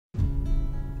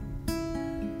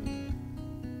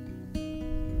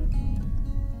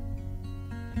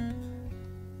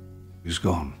He's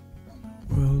gone.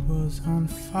 World was on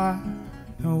fire.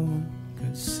 No one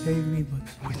could save me but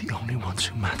you. We're the only ones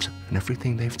who matter, and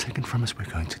everything they've taken from us, we're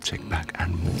going to take back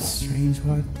and more. It's strange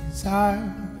what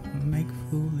desire will make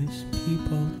foolish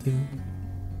people do.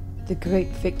 The great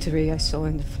victory I saw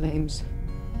in the flames,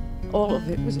 all of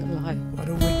it was a lie. What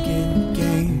a wicked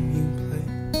game you play.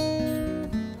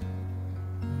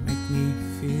 Make me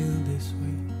feel this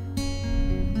way.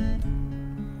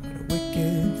 What a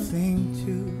wicked thing to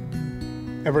do.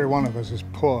 Every one of us is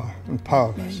poor and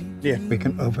powerless, yet we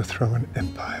can overthrow an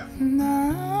empire.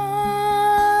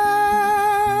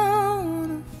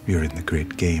 You're in the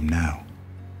great game now,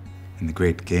 and the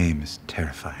great game is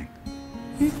terrifying.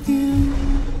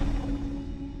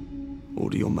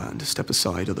 Order your man to step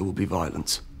aside or there will be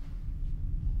violence.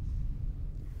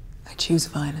 I choose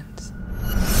violence.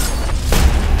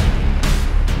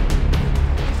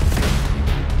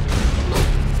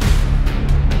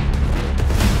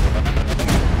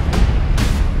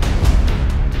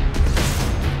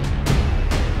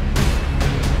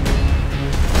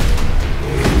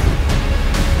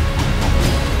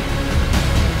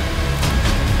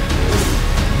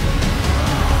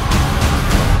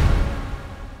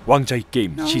 왕자의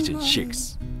게임 시즌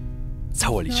 6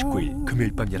 4월 29일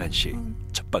금요일 밤 11시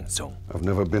첫 방송. I've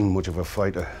never been much of a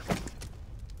fighter.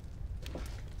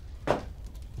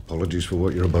 Apologies for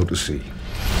what you're about to see.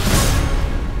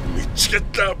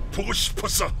 미치겠다 보고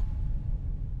싶어서.